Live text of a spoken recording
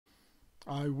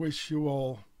I wish you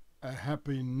all a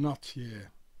happy Nut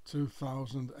Year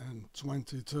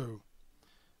 2022,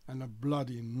 and a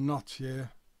bloody nut year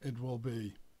it will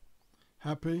be.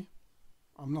 Happy?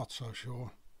 I'm not so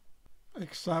sure.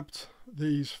 Except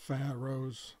these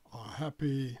pharaohs are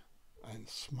happy and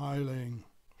smiling.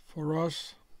 For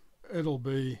us, it'll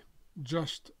be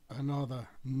just another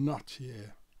nut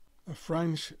year. A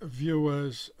French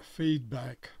viewer's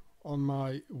feedback on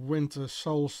my winter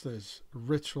solstice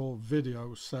ritual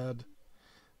video said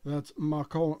that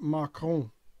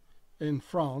Macron in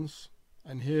France,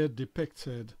 and here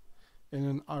depicted in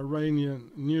an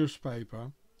Iranian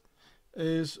newspaper,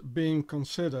 is being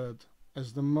considered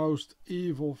as the most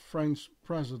evil French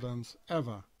president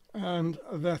ever, and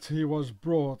that he was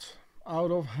brought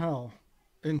out of hell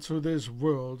into this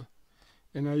world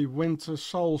in a winter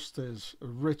solstice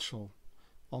ritual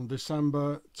on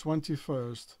December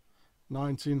 21st,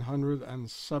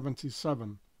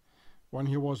 1977, when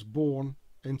he was born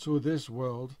into this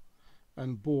world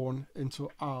and born into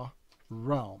our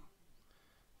realm.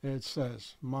 It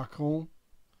says Macron,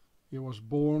 he was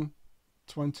born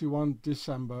 21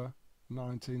 December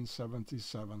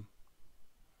 1977.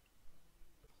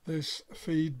 This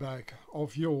feedback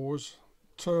of yours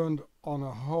turned on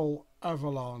a whole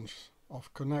avalanche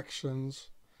of connections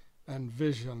and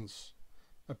visions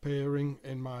appearing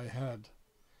in my head,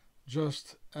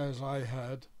 just as I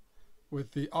had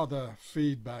with the other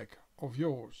feedback of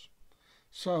yours.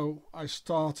 So I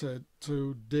started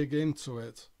to dig into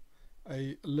it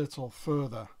a little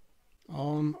further.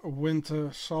 On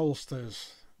winter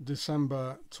solstice,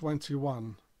 December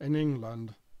 21, in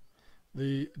England,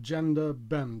 the gender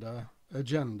bender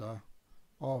agenda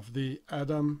of the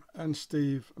Adam and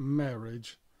Steve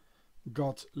marriage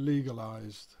got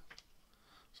legalized.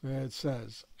 So it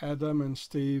says Adam and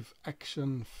Steve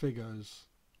action figures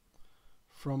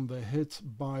from the hit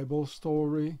Bible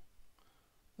story,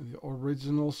 The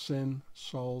Original Sin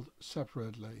Sold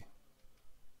Separately.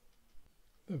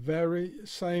 The very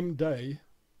same day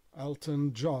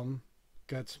Elton John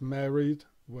gets married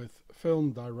with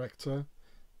film director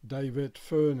David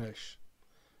Furnish,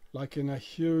 like in a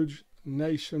huge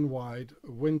nationwide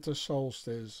winter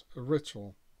solstice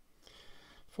ritual.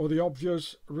 For the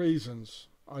obvious reasons,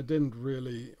 I didn't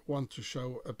really want to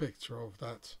show a picture of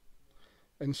that.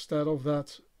 Instead of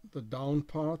that, the down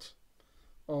part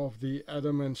of the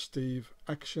Adam and Steve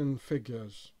action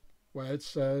figures, where it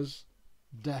says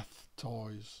Death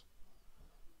Toys.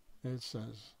 It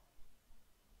says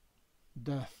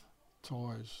Death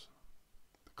Toys,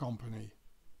 the company.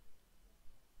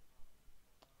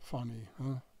 Funny,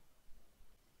 huh?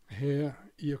 Here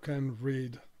you can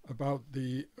read about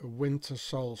the winter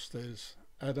solstice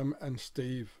Adam and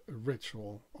Steve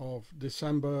ritual of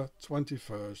December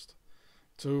 21st,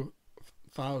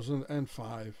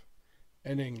 2005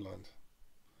 in England.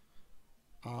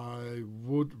 I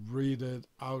would read it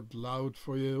out loud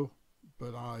for you,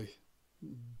 but I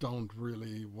don't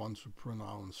really want to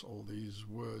pronounce all these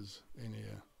words in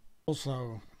here.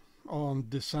 Also, on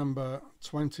December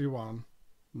 21,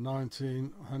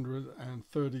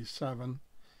 1937,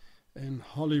 in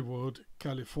Hollywood,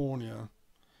 California,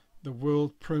 the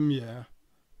world premiere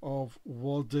of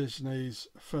Walt Disney's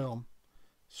film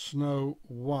Snow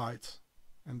White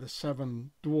and the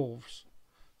Seven Dwarfs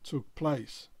took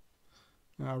place.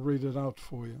 Now I'll read it out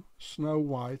for you. Snow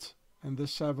White and the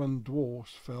Seven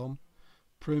Dwarfs film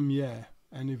premiere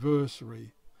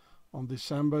anniversary on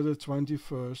December the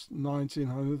 21st,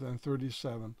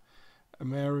 1937,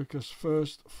 America's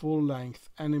first full-length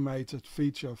animated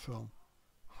feature film.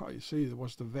 Oh, you see, it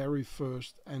was the very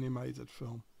first animated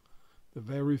film, the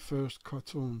very first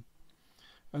cartoon,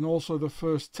 and also the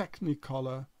first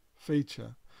Technicolor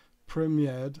feature,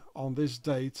 premiered on this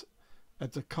date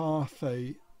at the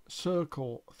Cathay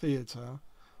Circle Theatre,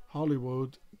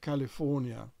 Hollywood,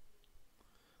 California.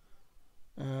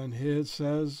 And here it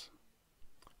says,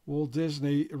 Walt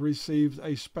Disney received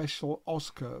a special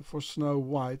Oscar for Snow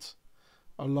White,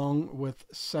 along with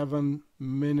 7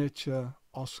 miniature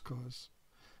Oscars.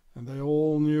 And they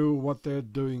all knew what they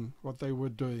were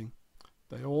doing.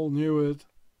 They all knew it,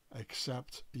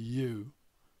 except you,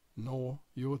 nor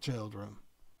your children.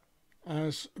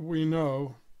 As we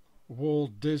know,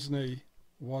 Walt Disney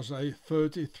was a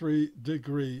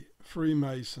 33-degree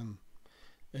Freemason,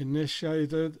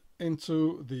 initiated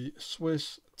into the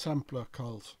Swiss Templar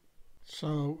cult.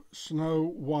 So Snow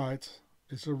White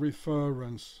is a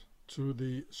reference to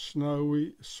the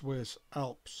snowy Swiss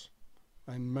Alps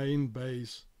and main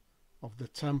base of the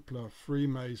Templar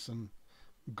Freemason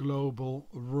global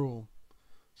rule.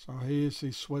 So here you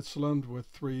see Switzerland with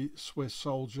 3 Swiss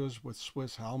soldiers with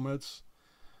Swiss helmets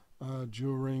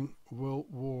during World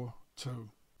War II.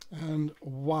 And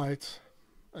white,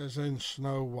 as in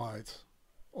Snow White,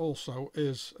 also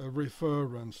is a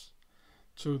reference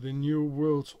to the New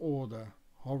World Order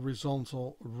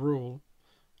horizontal rule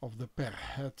of the per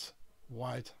head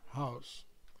White House.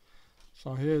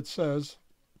 So here it says,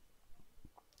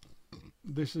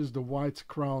 this is the white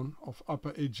crown of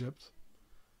Upper Egypt.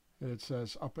 Here it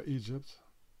says Upper Egypt,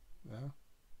 yeah,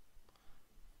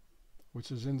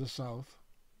 which is in the south.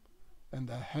 And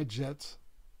the Hedjet,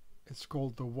 it's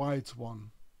called the White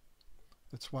One.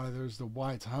 That's why there's the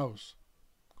White House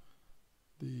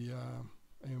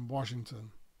in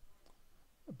Washington,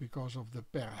 because of the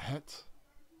per head,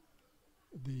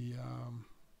 the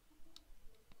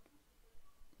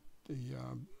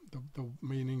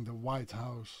meaning the White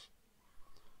House,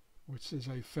 which is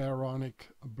a pharaonic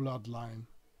bloodline,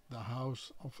 the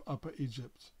house of Upper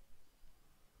Egypt.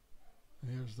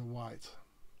 Here's the white.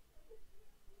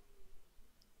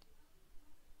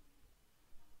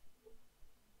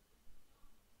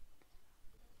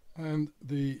 And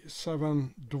the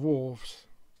 7 dwarfs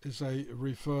is a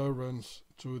reference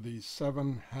to the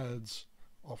 7 heads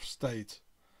of state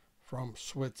from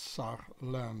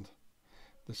Switzerland,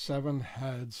 the 7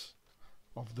 heads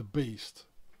of the beast,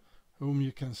 whom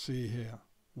you can see here.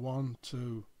 1,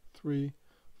 2, 3,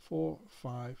 4,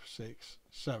 5, 6,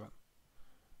 7.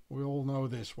 We all know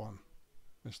this one,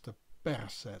 Mr.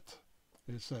 Perset.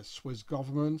 It says Swiss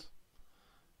government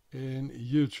in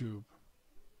YouTube.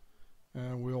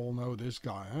 And we all know this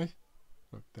guy, eh?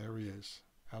 Look, there he is,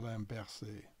 Alain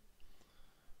Berset.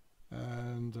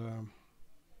 And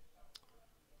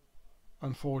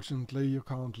unfortunately, you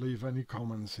can't leave any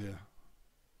comments here.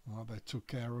 Well, they took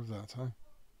care of that, huh?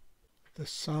 The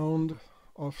sound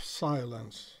of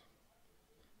silence.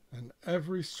 And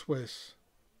every Swiss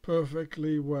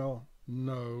perfectly well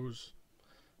knows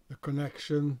the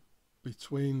connection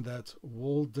between that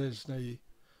Walt Disney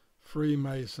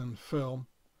Freemason film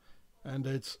and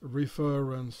its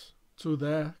reference to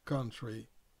their country.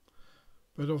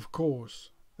 But of course,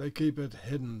 they keep it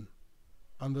hidden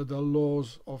under the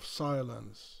laws of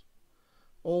silence.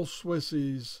 All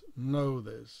Swissies know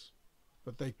this,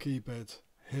 but they keep it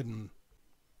hidden.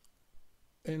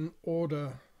 In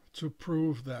order to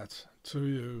prove that to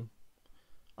you,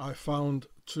 I found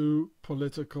 2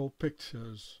 political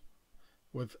pictures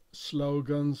with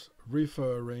slogans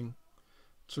referring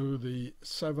to the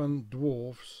 7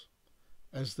 dwarfs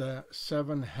as their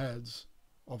 7 heads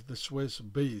of the Swiss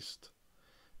beast,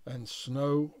 and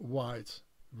Snow White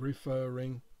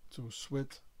referring to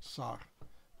Switzerland.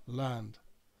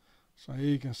 So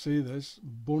here you can see this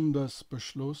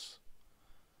Bundesbeschluss.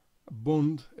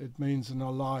 Bund, it means an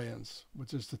alliance,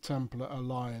 which is the Templar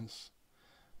Alliance.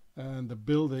 And the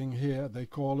building here, they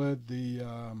call it the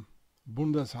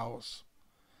Bundeshaus,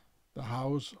 the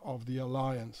House of the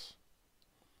Alliance,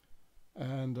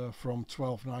 and from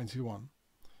 1291.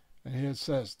 And here it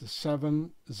says the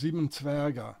 7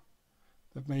 Sieben-Zwerge.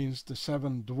 That means the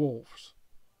 7 dwarfs.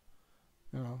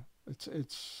 You know,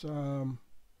 it's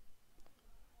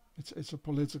a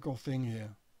political thing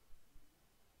here,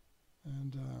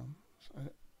 and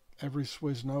every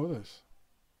Swiss knows this.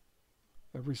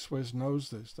 Every Swiss knows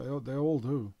this. They all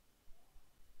do.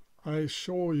 I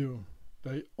assure you,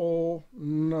 they all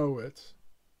know it.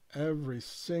 Every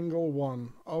single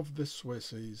one of the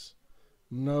Swissies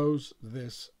knows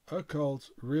this occult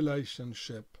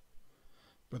relationship,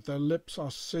 but their lips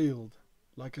are sealed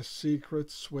like a secret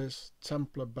Swiss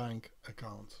Templar bank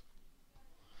account.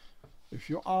 If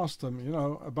you ask them, you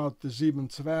know, about the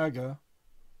Sieben-Zwerge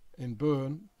in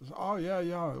Bern, oh yeah,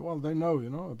 well they know, you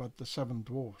know, about the 7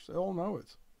 dwarfs. They all know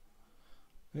it.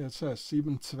 Here it says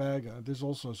Sieben-Zwerge. There's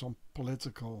also some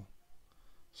political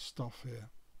stuff here.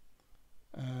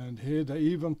 And here they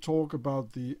even talk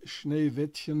about the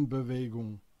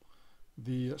Schneewittchen-Bewegung,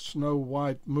 the Snow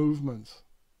White movement.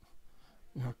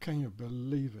 You know, can you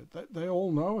believe it? They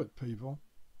all know it, people.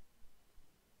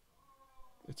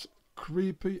 It's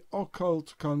creepy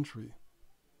occult country.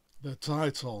 The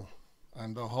title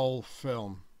and the whole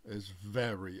film is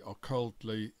very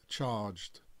occultly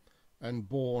charged and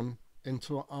born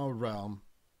into our realm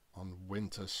on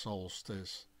winter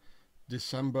solstice,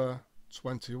 December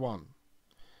 21,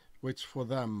 which for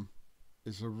them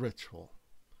is a ritual.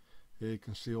 Here you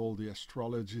can see all the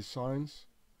astrology signs,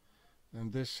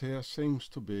 and this here seems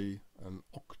to be an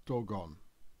octagon.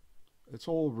 It's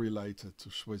all related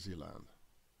to Switzerland.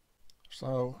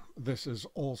 So this is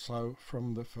also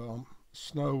from the film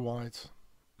Snow White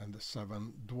and the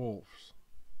 7 Dwarfs.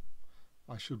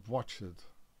 I should watch it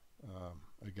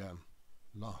again.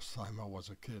 Last time I was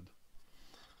a kid.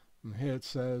 And here it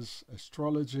says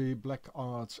astrology, black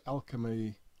arts,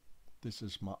 alchemy. This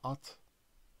is Ma'at.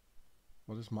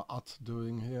 What is Ma'at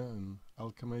doing here in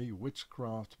alchemy?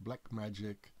 Witchcraft, black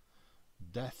magic,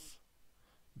 death,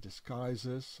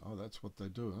 disguises. Oh, that's what they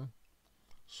do, huh?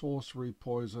 Sorcery,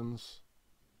 poisons.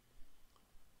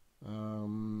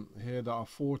 Here there are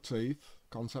 4 teeth,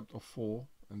 concept of 4,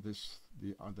 and this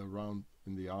the round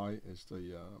in the eye is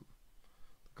the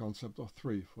concept of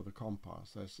 3 for the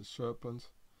compass. There's the serpent.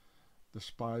 The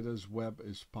spider's web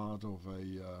is part of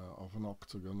an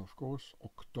octagon, of course,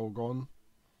 octagon.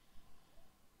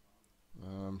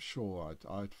 I'm sure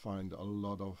I'd find a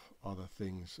lot of other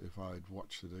things if I'd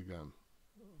watch it again.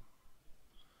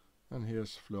 And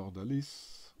here's Fleur de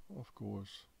Lis, of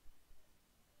course.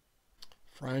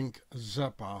 Frank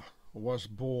Zappa was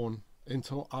born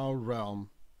into our realm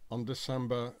on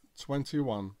December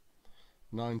 21,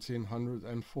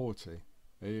 1940.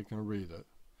 Here you can read it.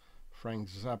 Frank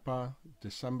Zappa,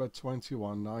 December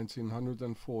 21,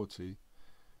 1940,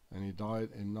 and he died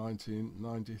in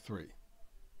 1993.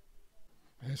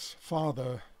 His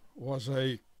father was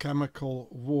a chemical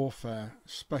warfare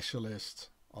specialist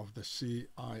of the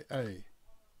CIA,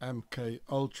 MK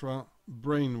Ultra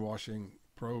brainwashing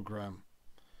program.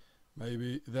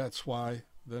 Maybe that's why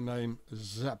the name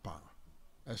Zappa,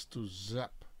 as to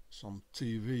zap some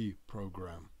TV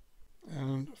program.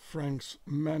 And Frank's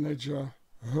manager,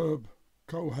 Herb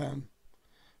Cohen,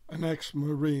 an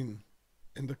ex-Marine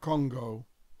in the Congo,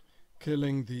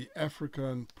 killing the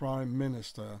African Prime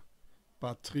Minister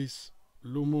Patrice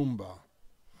Lumumba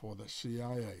for the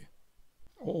CIA.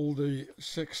 All the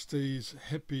 60s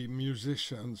hippie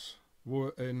musicians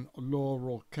were in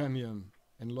Laurel Canyon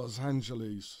in Los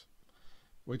Angeles,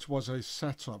 which was a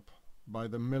setup by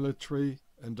the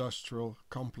military-industrial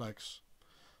complex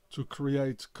to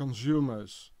create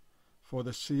consumers for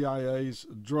the CIA's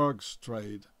drugs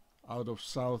trade out of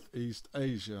Southeast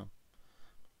Asia.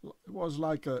 It was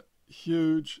like a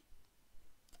huge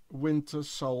winter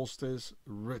solstice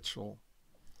ritual.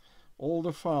 All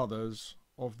the fathers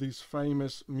of these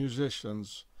famous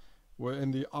musicians were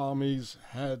in the army's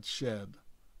head shed,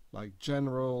 like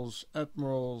generals,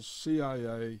 admirals,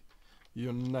 CIA,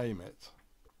 you name it.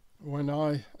 When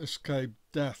I escaped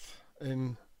death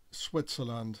in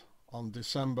Switzerland on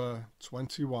December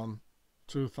 21,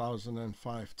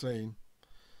 2015,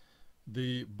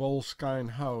 the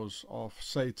Boleskine house of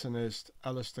Satanist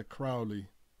Aleister Crowley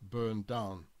burned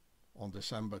down on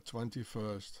December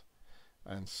 21st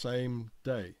and same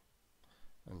day,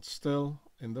 and still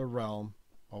in the realm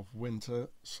of winter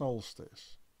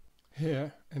solstice.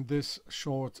 Here in this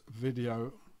short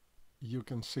video you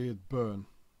can see it burn.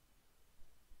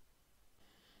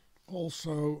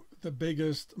 Also, the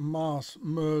biggest mass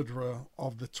murderer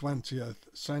of the 20th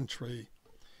century,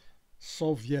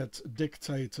 Soviet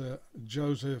dictator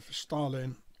Joseph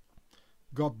Stalin,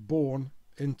 got born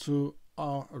into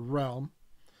our realm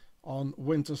on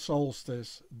winter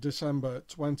solstice, December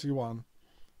 21,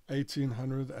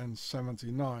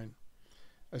 1879,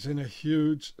 as in a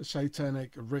huge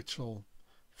satanic ritual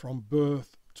from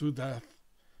birth to death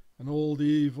and all the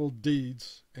evil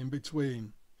deeds in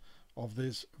between of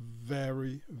this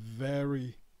very,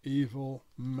 very evil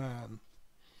man.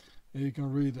 You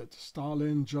can read it.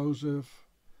 Stalin Joseph,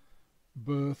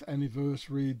 birth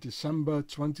anniversary December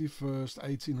 21st,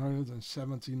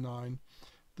 1879.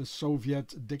 The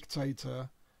Soviet dictator,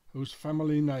 whose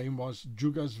family name was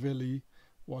Djugashvili,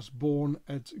 was born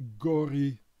at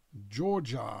G.I.U.R.E.H,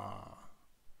 Georgia.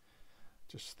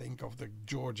 Just think of the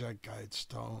Georgia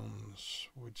Guidestones,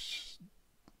 which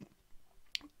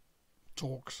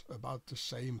talks about the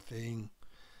same thing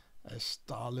as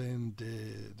Stalin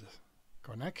did.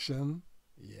 Connection?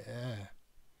 Yeah.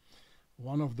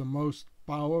 One of the most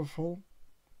powerful,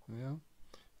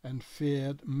 and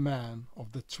feared man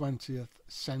of the 20th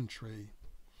century.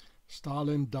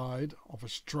 Stalin died of a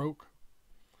stroke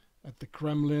at the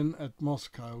Kremlin at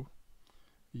Moscow,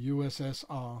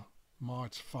 USSR,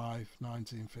 March 5,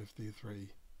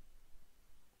 1953.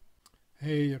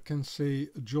 Here you can see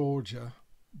Georgia,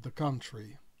 the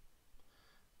country,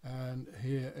 and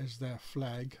here is their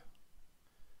flag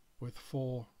with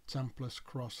 4 Templars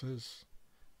crosses,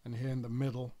 and here in the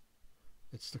middle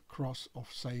it's the cross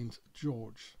of Saint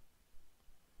George,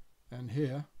 and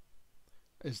here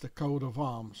is the coat of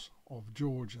arms of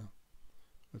Georgia,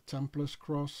 the Templars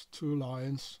cross, 2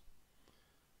 lions,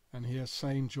 and here's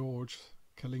Saint George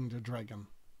killing the dragon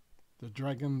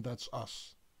that's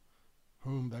us,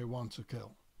 whom they want to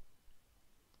kill.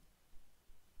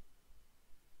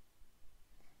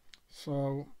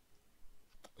 So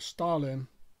Stalin,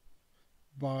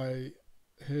 by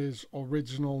his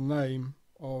original name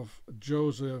of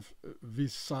Joseph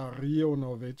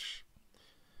Vissarionovich,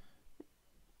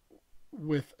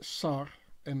 with Sar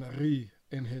and Ri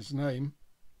in his name.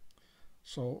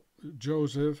 So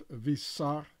Joseph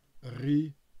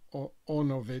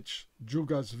Vissarionovich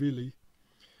Djugashvili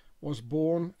was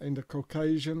born in the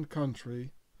Caucasian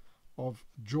country of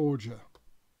Georgia,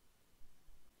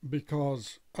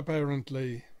 because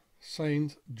apparently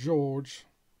Saint George,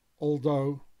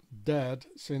 although dead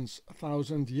since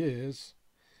 1,000 years,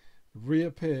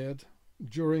 reappeared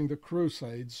during the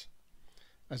Crusades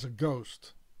as a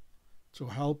ghost to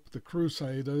help the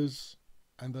Crusaders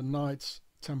and the Knights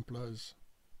Templars.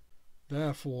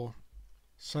 Therefore,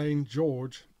 Saint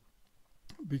George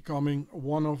becoming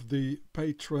one of the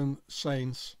patron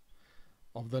saints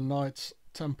of the Knights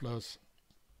Templars,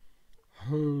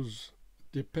 whose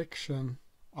depiction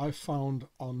I found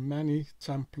on many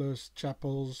Templars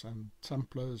chapels and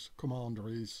Templars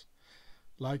commanderies,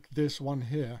 like this one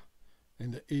here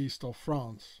in the east of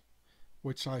France,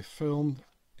 which I filmed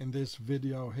in this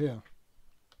video here.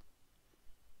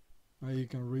 Now you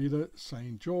can read it,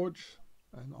 Saint George,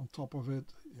 and on top of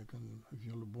it you can, if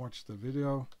you watch the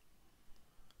video,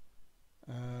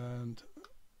 and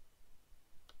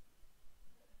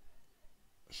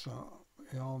so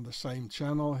on the same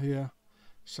channel here,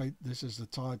 this is the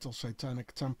title: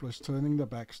 Satanic Templars Turning Their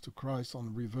Backs to Christ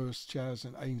on Reversed Chairs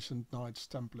in Ancient Knights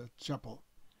Templar Chapel.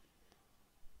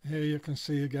 Here you can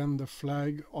see again the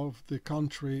flag of the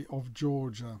country of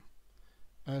Georgia,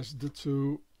 as the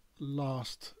two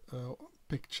last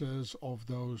pictures of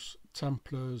those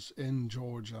Templars in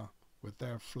Georgia with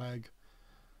their flag,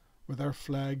 with their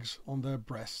flags on their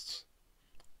breasts.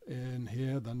 In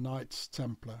here, the Knights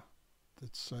Templar.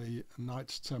 It's a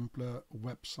Knights Templar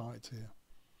website here.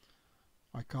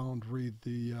 I can't read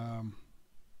the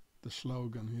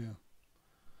slogan here.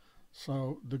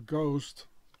 So the ghost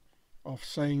of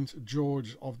Saint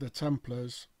George of the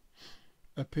Templars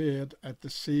appeared at the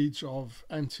siege of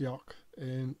Antioch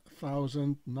in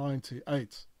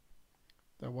 1098.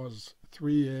 That was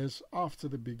 3 years after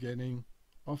the beginning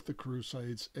of the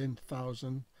Crusades in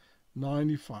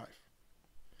 1095.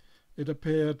 It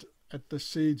appeared at the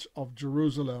siege of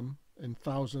Jerusalem in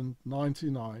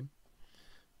 1099,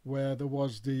 where there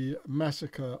was the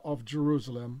massacre of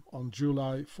Jerusalem on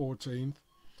July 14th,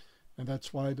 and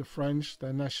that's why the French,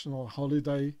 their national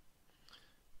holiday,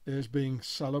 is being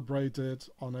celebrated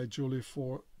on a July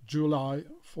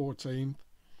 14th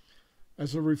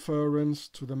as a reference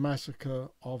to the massacre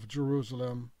of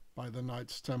Jerusalem by the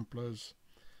Knights Templars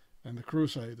and the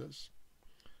Crusaders.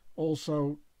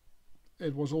 Also,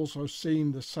 it was also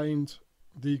seen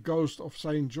the ghost of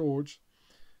Saint George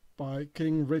by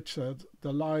King Richard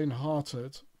the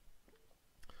Lion-Hearted,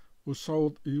 who saw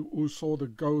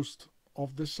the ghost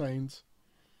of the saint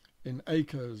in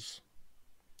Acres,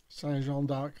 Saint Jean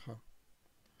d'Acre.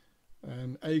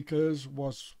 And Acres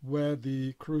was where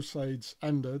the Crusades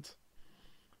ended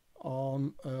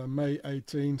on May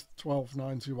 18th,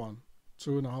 1291.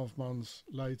 2.5 months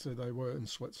later they were in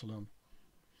Switzerland.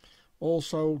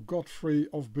 Also, Godfrey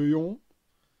of Bouillon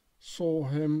saw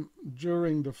him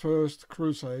during the First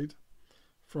Crusade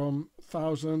from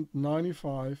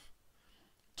 1095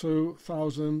 to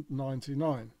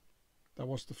 1099. That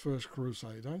was the First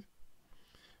Crusade, eh?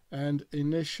 And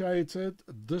initiated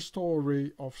the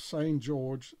story of Saint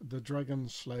George the Dragon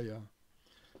Slayer.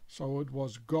 So it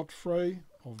was Godfrey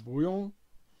of Bouillon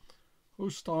who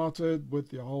started with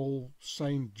the whole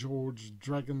Saint George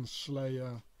Dragon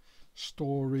Slayer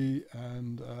story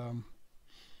and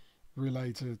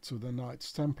related to the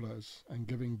Knights Templars, and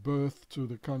giving birth to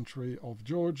the country of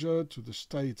Georgia, to the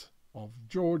state of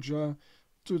Georgia,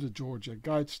 to the Georgia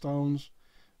Guidestones,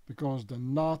 because the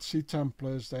Nazi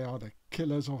Templars, they are the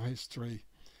killers of history,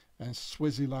 and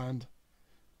Swaziland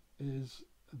is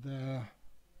their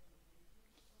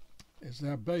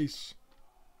base.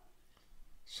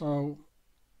 So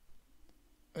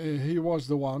he was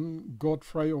the one,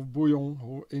 Godfrey of Bouillon,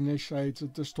 who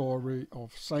initiated the story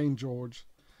of Saint George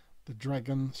the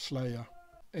Dragon Slayer,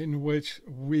 in which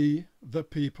we, the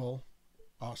people,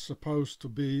 are supposed to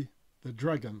be the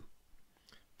dragon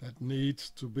that needs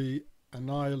to be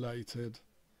annihilated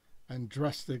and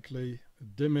drastically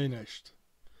diminished,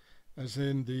 as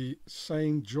in the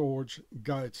Saint George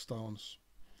Guidestones,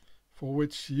 for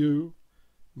which you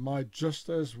might just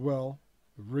as well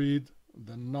read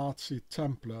the Nazi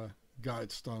Templar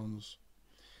Guidestones,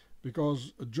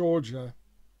 because Georgia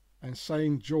and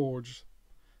Saint George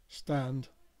stand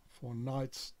for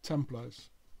Knights Templars.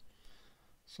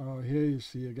 So here you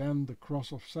see again the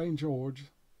cross of Saint George,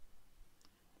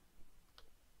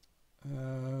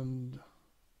 and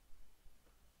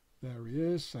There he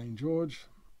is, Saint George,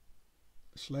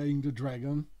 slaying the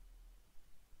dragon.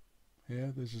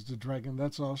 Here, this is the dragon,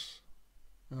 that's us.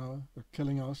 You know, they're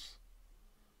killing us.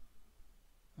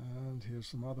 And here's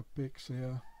some other pics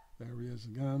here. There he is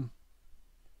again.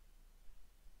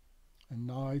 At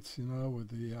night, you know, with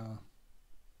the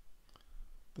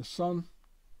sun,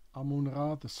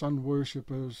 Amun-Ra, the sun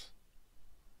worshippers.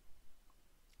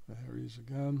 There he is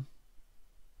again.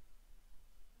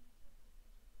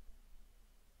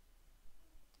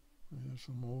 Here's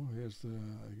some more. Here's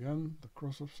again the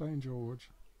cross of Saint George.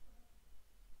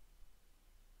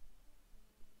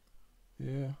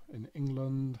 Here in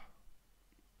England.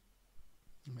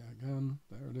 Again,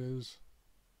 there it is.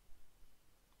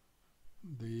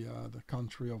 The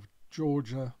country of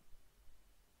Georgia.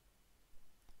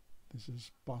 This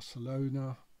is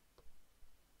Barcelona.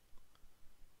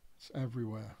 It's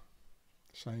everywhere.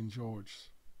 Saint George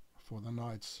for the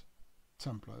Knights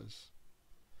Templars.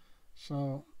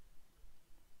 So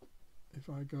if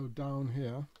I go down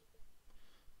here,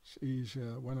 it's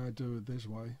easier when I do it this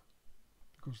way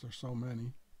because there's so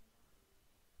many.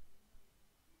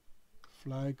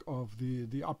 Flag of the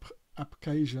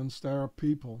Abkhazians. There are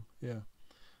people. Yeah,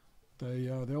 they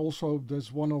also,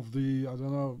 there's one of the, I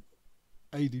don't know,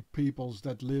 80 peoples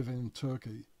that live in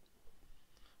Turkey.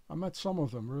 I met some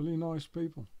of them, really nice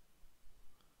people,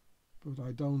 but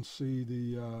I don't see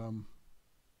the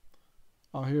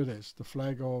oh, here it is, the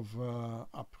flag of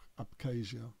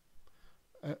Abkhazia.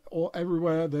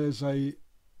 Everywhere there's a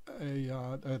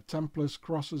Templars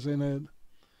crosses in it,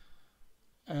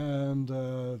 and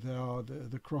there are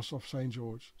the cross of Saint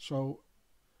George. So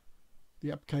the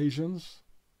Abkhazians,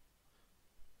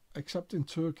 except in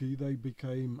Turkey, they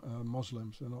became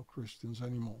Muslims. They're not Christians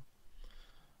anymore.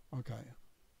 Okay.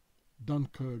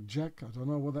 Dunkirk Jack, I don't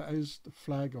know what that is. The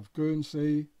flag of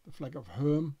Guernsey, the flag of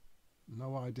Herm,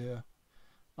 no idea.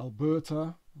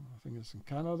 Alberta, I think it's in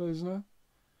Canada, isn't it?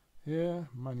 Here,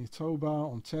 Manitoba,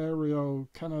 Ontario,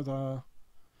 Canada.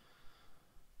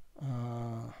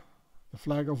 The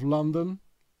flag of London,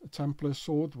 a Templar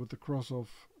sword with the cross of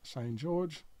Saint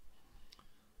George.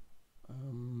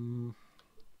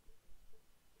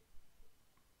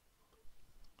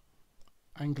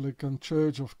 Anglican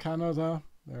Church of Canada,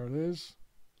 there it is.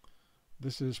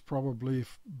 This is probably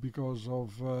because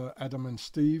of Adam and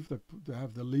Steve. They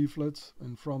have the leaflet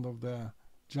in front of their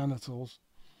genitals.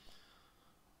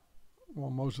 Well,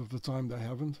 most of the time they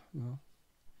haven't, you know.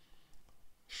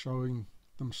 Showing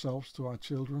themselves to our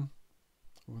children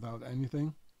without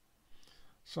anything.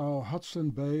 So Hudson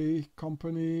Bay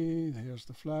Company, here's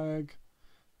the flag.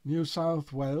 New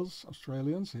South Wales,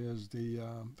 Australians, here's the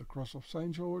cross of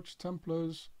Saint George,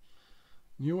 Templars.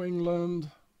 New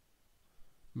England,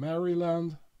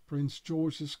 Maryland, Prince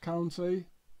George's County.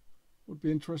 Would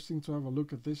be interesting to have a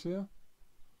look at this here.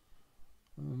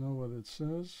 I don't know what it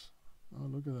says. Oh,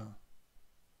 look at that.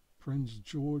 Prince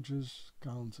George's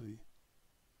County.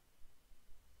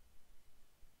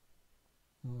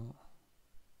 Oh.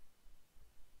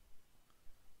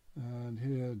 And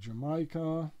here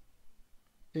Jamaica,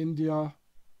 India,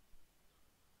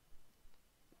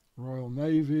 Royal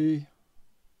Navy,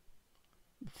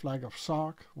 the flag of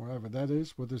Sark, wherever that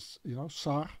is, with this, you know,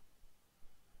 Tsar,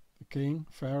 the king,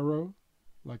 Pharaoh,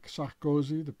 like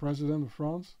Sarkozy, the president of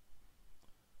France.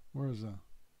 Where is that?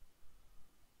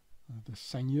 The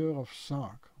Seigneur of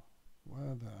Sark.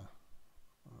 Where the?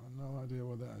 I have no idea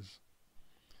what that is.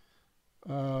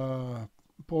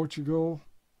 Portugal.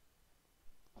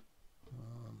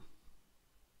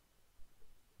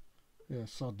 Yeah,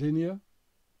 Sardinia.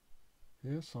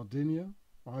 Yeah, Sardinia.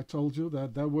 I told you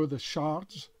that there were the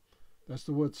shards. That's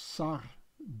the word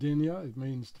Sardinia. It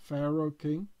means the Pharaoh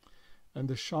king. And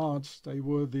the shards, they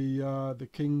were the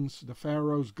king's, the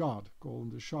Pharaoh's god, called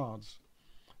them the shards.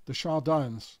 The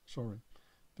Shardines, sorry.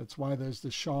 That's why there's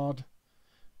the Shard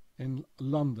in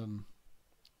London.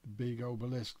 The big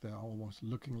obelisk there, almost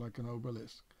looking like an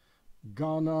obelisk.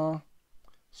 Ghana,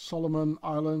 Solomon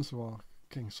Islands, well,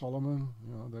 King Solomon,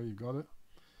 you know, there you got it.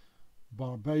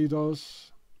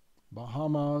 Barbados,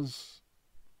 Bahamas.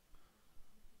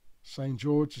 Saint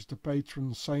George is the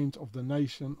patron saint of the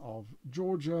nation of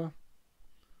Georgia.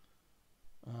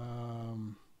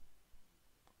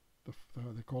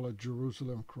 They call it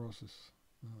Jerusalem crosses,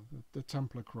 the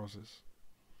Templar crosses.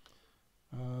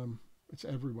 It's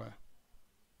everywhere.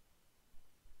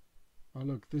 Oh,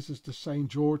 look, this is the Saint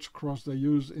George cross they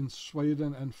use in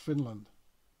Sweden and Finland.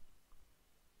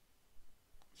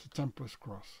 It's a Templar's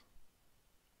cross.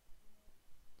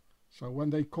 So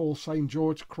when they call Saint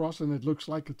George cross and it looks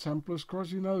like a Templar's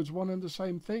cross, you know it's one and the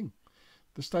same thing.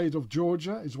 The state of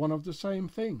Georgia is one of the same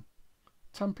thing.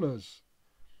 Templars.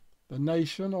 The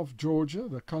nation of Georgia,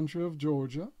 the country of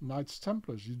Georgia, Knights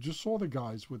Templars. You just saw the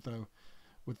guys with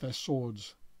their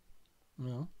swords. You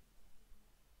know?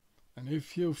 And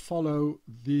if you follow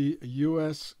the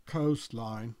US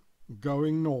coastline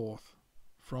going north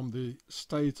from the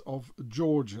state of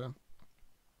Georgia,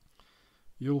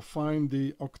 you'll find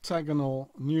the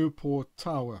octagonal Newport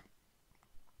Tower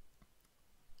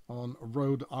on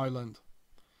Rhode Island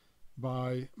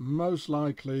by most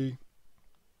likely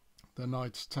the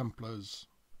Knights Templars,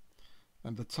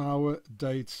 and the tower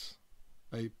dates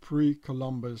a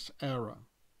pre-Columbus era.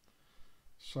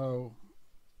 So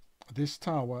this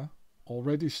tower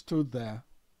already stood there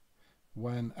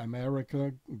when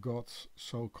America got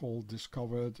so-called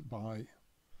discovered by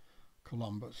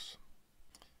Columbus.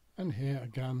 And here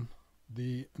again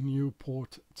the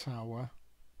Newport Tower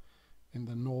in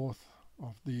the north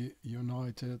of the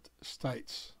United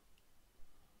States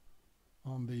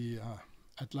on the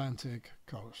Atlantic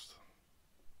coast.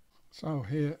 So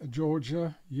here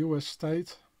Georgia, US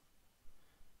state,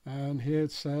 and here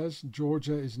it says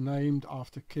Georgia is named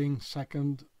after King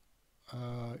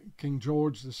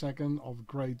George II of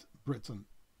Great Britain.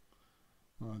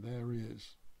 Oh, there he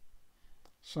is.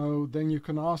 So then you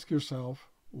can ask yourself,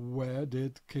 where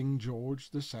did King George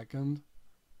II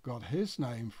got his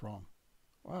name from?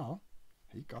 Well,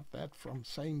 he got that from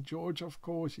Saint George, of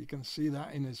course. You can see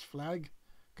that in his flag,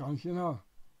 can't you know?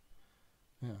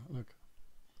 Yeah, look.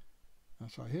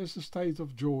 And so here's the state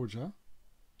of Georgia.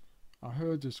 I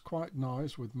heard it's quite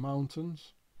nice with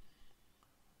mountains.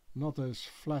 Not as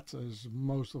flat as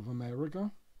most of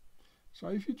America. So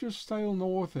if you just sail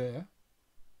north here,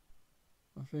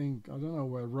 I think, I don't know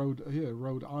where,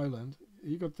 Rhode Island,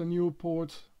 you got the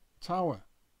Newport Tower.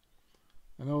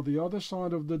 And on the other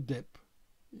side of the dip,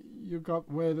 you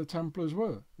got where the Templars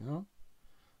were, you know.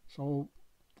 So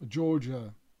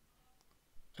Georgia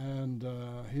and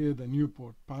here the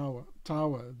Newport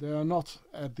Tower, they are not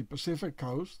at the Pacific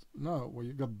coast. No, where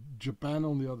you got Japan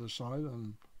on the other side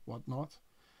and whatnot.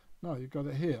 No, you got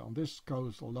it here on this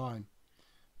coastal line,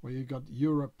 where you got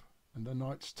Europe and the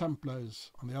Knights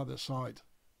Templars on the other side.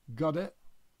 Got it?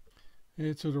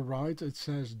 Here to the right it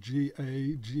says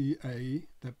G.A.G.A.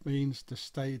 That means the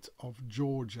state of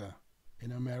Georgia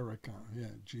in America.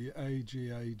 Yeah,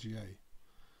 G.A.G.A.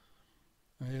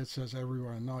 And here it says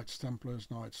everywhere Knights Templars,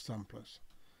 Knights Templars.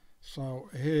 So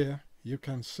here you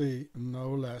can see no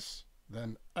less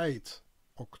than 8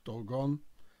 octagon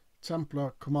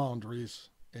Templar commanderies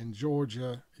in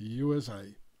Georgia,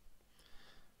 USA.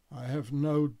 I have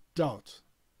no doubt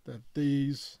that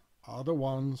these are the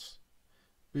ones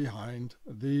behind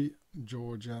the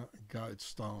Georgia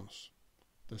Guidestones,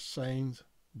 the Saint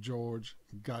George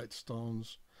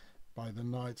Guidestones by the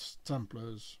Knights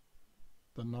Templars,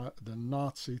 the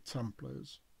Nazi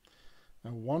Templars.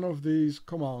 And one of these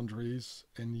commanderies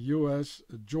in US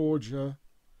Georgia,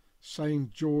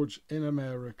 Saint George in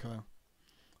America,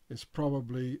 is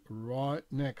probably right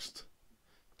next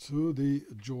to the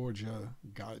Georgia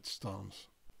Guidestones.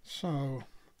 So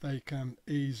they can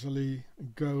easily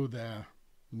go there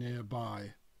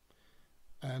nearby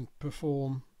and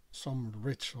perform some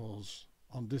rituals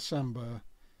on December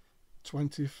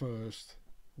 21st,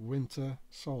 winter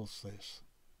solstice.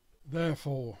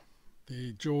 Therefore,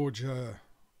 the Georgia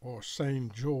or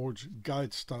Saint George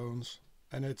Guidestones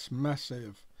and its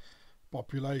massive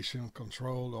population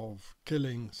control of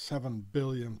killing 7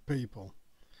 billion people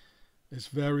is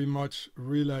very much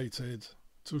related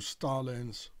to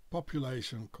Stalin's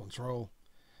population control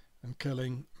and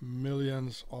killing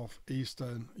millions of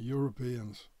Eastern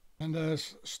Europeans. And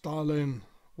as Stalin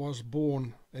was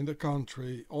born in the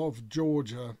country of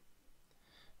Georgia,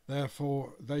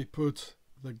 therefore they put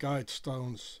the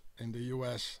Guidestones in the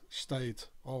US state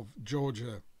of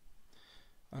Georgia.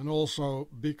 And also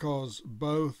because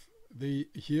both the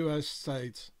US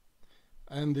state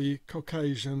and the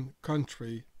Caucasian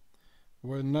country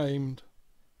were named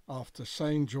after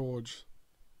Saint George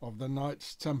of the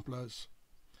Knights Templars.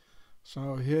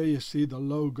 So here you see the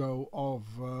logo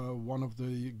of one of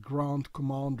the Grand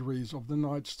Commanderies of the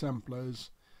Knights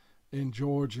Templars in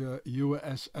Georgia,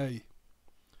 USA.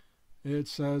 It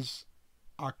says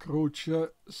A Croce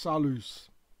Salus.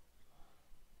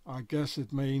 I guess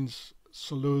it means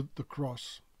salute the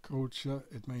cross. Croce,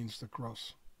 it means the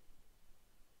cross.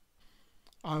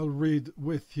 I'll read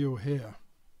with you here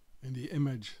in the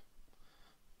image.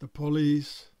 The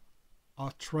police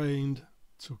are trained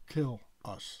to kill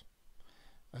us,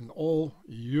 and all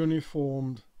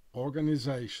uniformed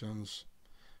organizations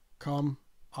come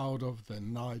out of the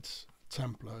Knights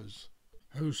Templars,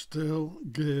 who still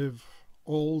give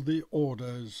all the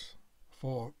orders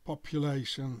for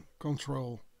population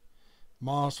control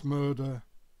mass murder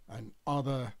and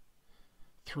other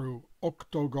through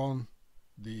Octagon,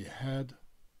 the head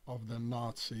of the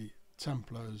Nazi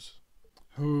Templars,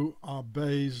 who are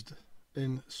based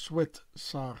in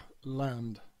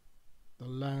Switzerland, the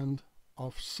land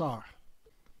of Tsar.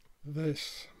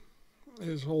 This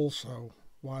is also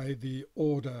why the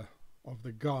Order of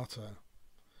the Garter,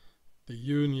 the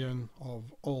union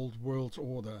of Old World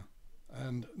Order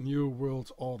and New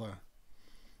World Order,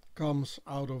 comes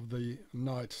out of the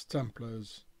Knights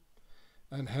Templars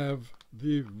and have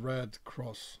the red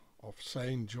cross of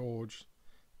Saint George,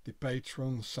 the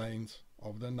patron saint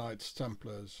of the Knights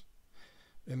Templars,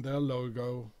 in their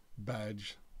logo,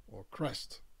 badge or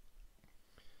crest.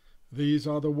 These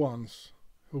are the ones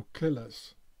who kill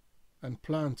us and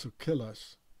plan to kill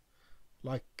us,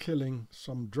 like killing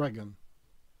some dragon,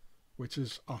 which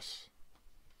is us.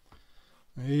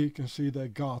 Here you can see their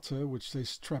garter, which they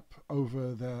strap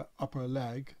over their upper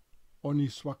leg, Oni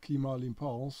Swaki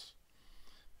Malimpals.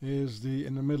 Here's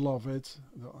in the middle of it,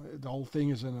 the whole thing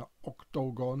is in an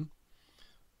octagon.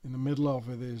 In the middle of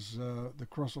it is the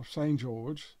cross of Saint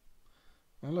George.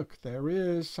 And look, there he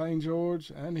is, Saint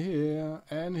George, and here,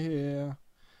 and here,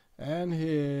 and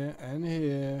here, and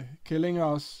here, killing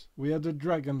us. We are the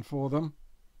dragon for them.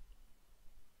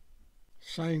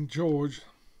 Saint George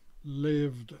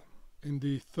lived in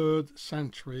the 3rd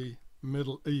century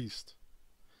Middle East,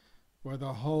 where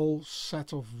the whole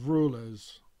set of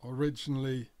rulers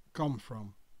originally come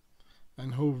from,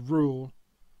 and who rule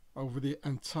over the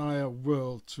entire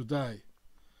world today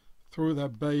through their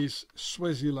base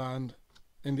Swaziland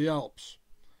in the Alps,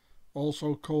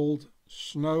 also called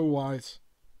Snow White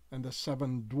and the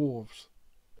 7 Dwarfs.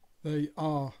 They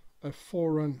are a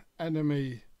foreign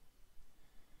enemy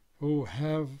who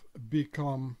have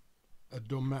become a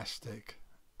domestic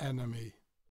enemy.